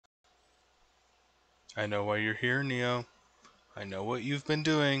I know why you're here, Neo. I know what you've been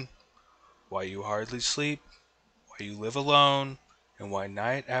doing, why you hardly sleep, why you live alone, and why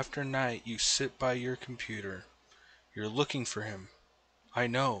night after night you sit by your computer. You're looking for him. I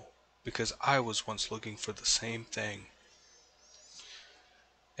know, because I was once looking for the same thing.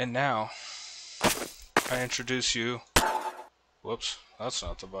 And now, I introduce you. Whoops, that's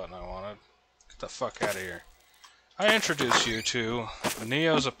not the button I wanted. Get the fuck out of here. I introduce you to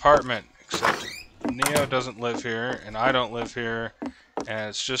Neo's apartment, except Neo doesn't live here, and I don't live here, and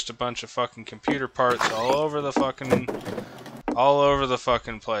it's just a bunch of fucking computer parts all over the fucking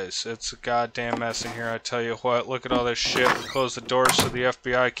place. It's a goddamn mess in here, I tell you what. Look at all this shit. We close the doors so the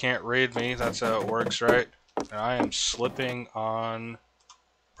FBI can't raid me. That's how it works, right? And I am slipping on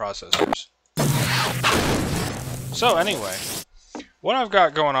processors. So anyway, what I've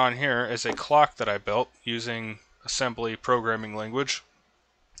got going on here is a clock that I built using assembly programming language.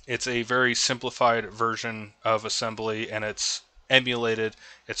 It's a very simplified version of assembly, and it's emulated.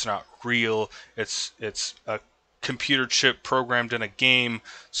 It's not real. It's a computer chip programmed in a game,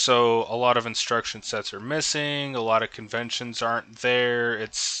 so a lot of instruction sets are missing. A lot of conventions aren't there.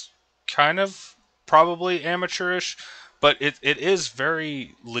 It's kind of probably amateurish, but it is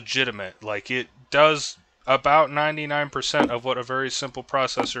very legitimate. Like, it does about 99% of what a very simple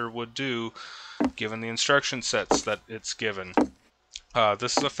processor would do given the instruction sets that it's given.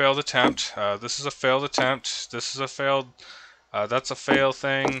 This is a failed attempt. This is a failed attempt. This is a failed... that's a fail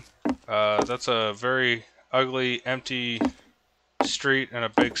thing. That's a very ugly, empty street and a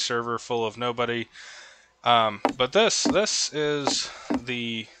big server full of nobody. But this is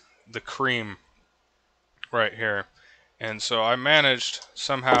the cream right here. And so I managed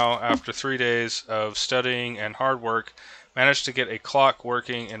somehow, after 3 days of studying and hard work, managed to get a clock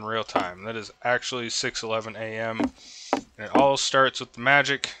working in real time. That is actually 6:11 a.m. And it all starts with the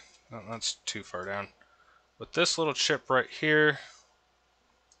magic. Oh, that's too far down. With this little chip right here.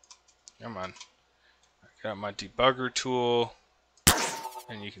 Come on. I got my debugger tool.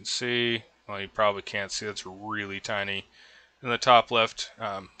 And you can see, well, you probably can't see, it's really tiny. In the top left,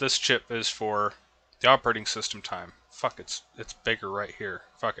 this chip is for the operating system time. Fuck, it's bigger right here.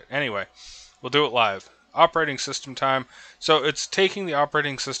 Fuck it. Anyway, we'll do it live. Operating system time. So it's taking the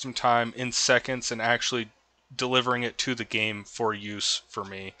operating system time in seconds and actually delivering it to the game for use for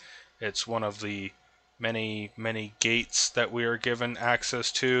me. It's one of the many gates that we are given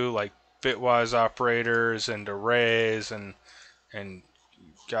access to, like bitwise operators and arrays and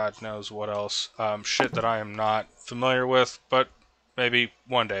God knows what else. Shit that I am not familiar with, but maybe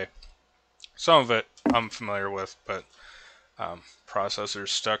one day. Some of it I'm familiar with, but processors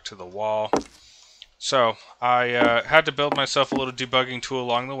stuck to the wall. So I had to build myself a little debugging tool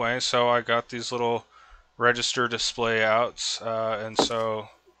along the way, so I got these little register display outs, and so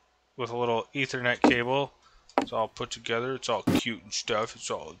with a little Ethernet cable, it's all put together, it's all cute and stuff,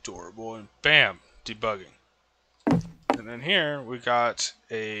 it's all adorable, and bam, debugging. And then here we got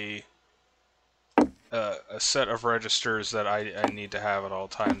a set of registers that I need to have at all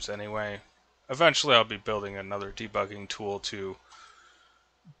times anyway. Eventually I'll be building another debugging tool to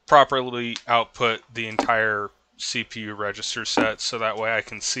properly output the entire CPU register set, so that way I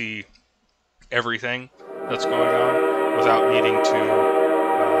can see everything that's going on without needing to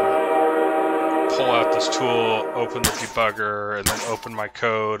pull out this tool, open the debugger, and then open my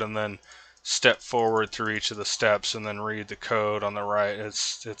code, and then step forward through each of the steps and then read the code on the right.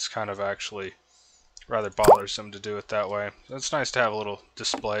 It's kind of actually rather bothersome to do it that way. It's nice to have little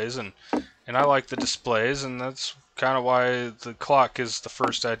displays, and I like the displays, and that's kind of why the clock is the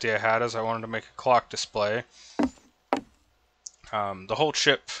first idea I had, is I wanted to make a clock display. The whole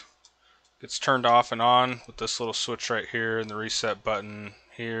chip gets turned off and on with this little switch right here and the reset button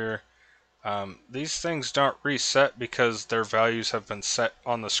here. These things don't reset because their values have been set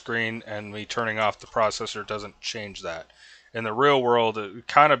on the screen, and me turning off the processor doesn't change that. In the real world, it would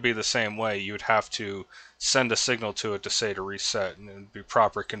kind of be the same way. You would have to send a signal to it to say to reset, and it would be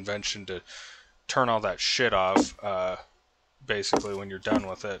proper convention to turn all that shit off, basically, when you're done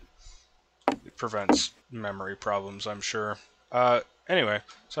with it. It prevents memory problems, I'm sure. Anyway,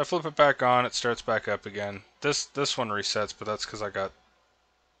 so I flip it back on, it starts back up again. This one resets, but that's because I got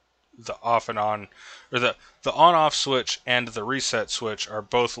the off and on, or the on-off switch and the reset switch are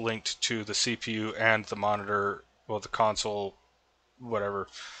both linked to the CPU and the monitor, well, the console, whatever,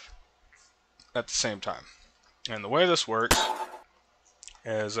 at the same time. And the way this works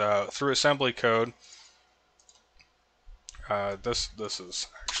is through assembly code. This is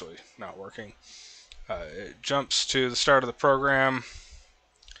actually not working. It jumps to the start of the program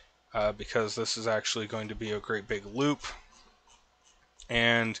because this is actually going to be a great big loop,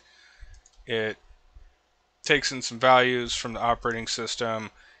 and it takes in some values from the operating system,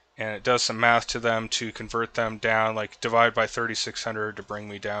 and it does some math to them to convert them down, like divide by 3600 to bring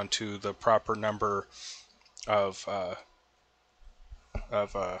me down to the proper number of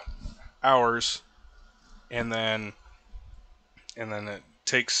hours, and then it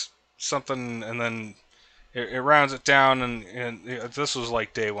takes something, and then it rounds it down, and this was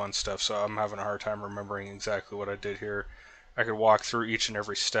like day one stuff, so I'm having a hard time remembering exactly what I did here. I could walk through each and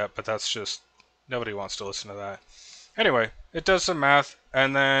every step, but that's just, nobody wants to listen to that. Anyway, it does some math,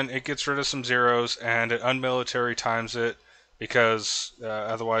 and then it gets rid of some zeros, and it unmilitary times it, because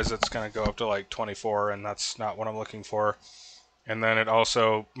otherwise it's going to go up to like 24, and that's not what I'm looking for. And then it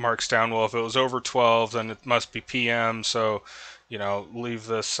also marks down, well, if it was over 12, then it must be PM, so, you know, leave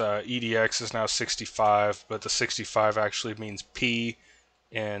this EDX is now 65, but the 65 actually means P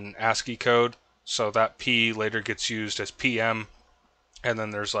in ASCII code, so that P later gets used as PM. And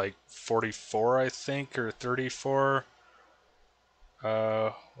then there's like 44, I think, or 34.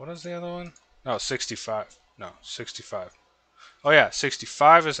 What is the other one? No, 65. No, 65. Oh yeah,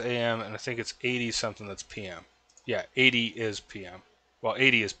 65 is AM, and I think it's 80 something that's PM. Yeah, 80 is PM. Well,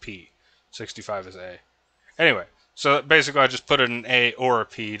 80 is P. 65 is A. Anyway, so basically I just put in an A or a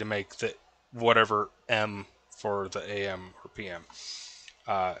P to make the whatever M for the AM or PM.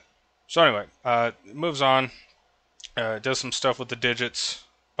 So anyway, it moves on. Does some stuff with the digits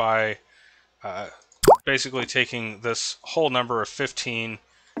by basically taking this whole number of 15,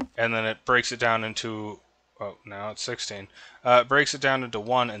 and then it breaks it down into, oh, now it's 16. It breaks it down into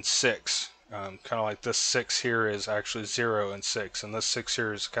 1 and 6. Kind of like this 6 here is actually 0 and 6, and this 6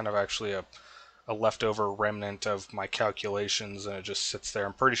 here is kind of actually a leftover remnant of my calculations, and it just sits there.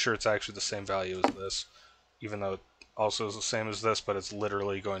 I'm pretty sure it's actually the same value as this, even though it also is the same as this, but it's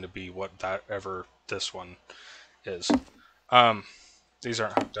literally going to be whatever this one is. These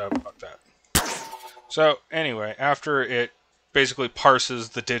aren't hooked up. Fuck that. So anyway, after it basically parses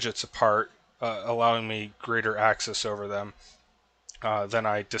the digits apart, allowing me greater access over them, then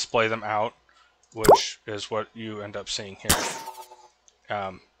I display them out, which is what you end up seeing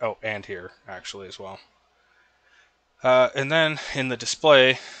here. Oh, and here actually as well. And then in the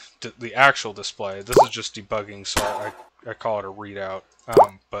display, the actual display, this is just debugging, so I call it a readout.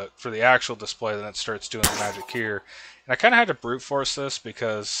 But for the actual display, then it starts doing the magic here. And I kind of had to brute force this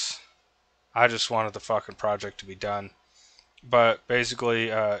because I just wanted the fucking project to be done. But basically,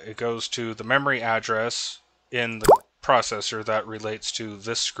 it goes to the memory address in the processor that relates to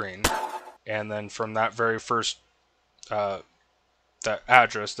this screen. And then from that very first that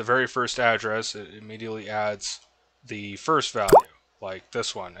address, the very first address, it immediately adds the first value, like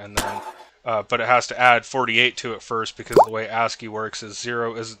this one, and then but it has to add 48 to it first, because the way ASCII works is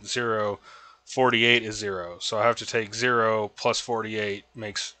 0 isn't 0, 48 is 0. So I have to take 0 plus 48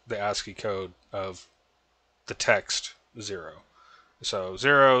 makes the ASCII code of the text 0. So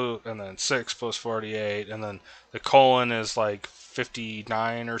 0, and then 6 plus 48, and then the colon is like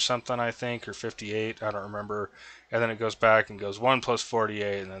 59 or something, I think, or 58, I don't remember. And then it goes back and goes 1 plus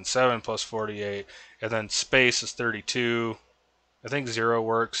 48, and then 7 plus 48, and then space is 32. I think 0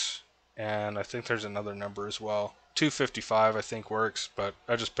 works, and I think there's another number as well. 255 I think works, but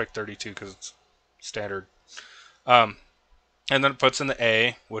I just picked 32 because it's standard. And then it puts in the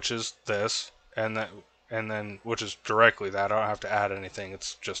A, which is this, and then which is directly that. I don't have to add anything.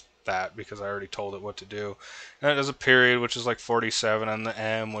 It's just that because I already told it what to do. And it does a period, which is like 47, and the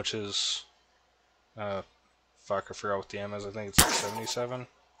M, which is fuck, I forgot what the M is. I think it's like 77.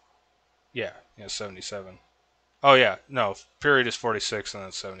 Yeah, 77. Oh yeah, no, period is 46 and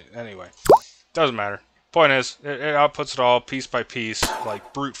then 70. Anyway, doesn't matter. Point is, it outputs it all piece by piece,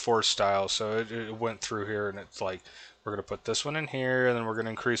 like brute force style. So it went through here, and it's like, we're going to put this one in here, and then we're going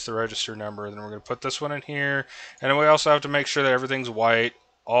to increase the register number, and then we're going to put this one in here. And then we also have to make sure that everything's white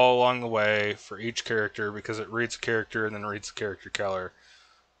all along the way for each character, because it reads a character and then reads the character color.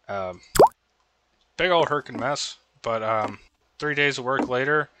 Big old herkin mess, but 3 days of work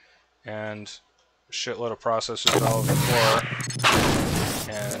later, and a shitload of processors all over the floor,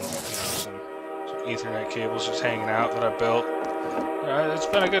 and some Ethernet cables just hanging out that I built. It's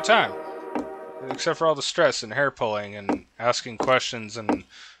been a good time, except for all the stress and hair pulling and asking questions and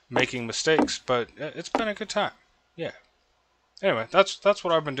making mistakes, but it's been a good time. Yeah. Anyway, that's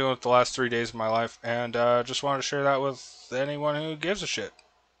what I've been doing with the last 3 days of my life, and just wanted to share that with anyone who gives a shit.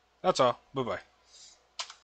 That's all. Bye-bye.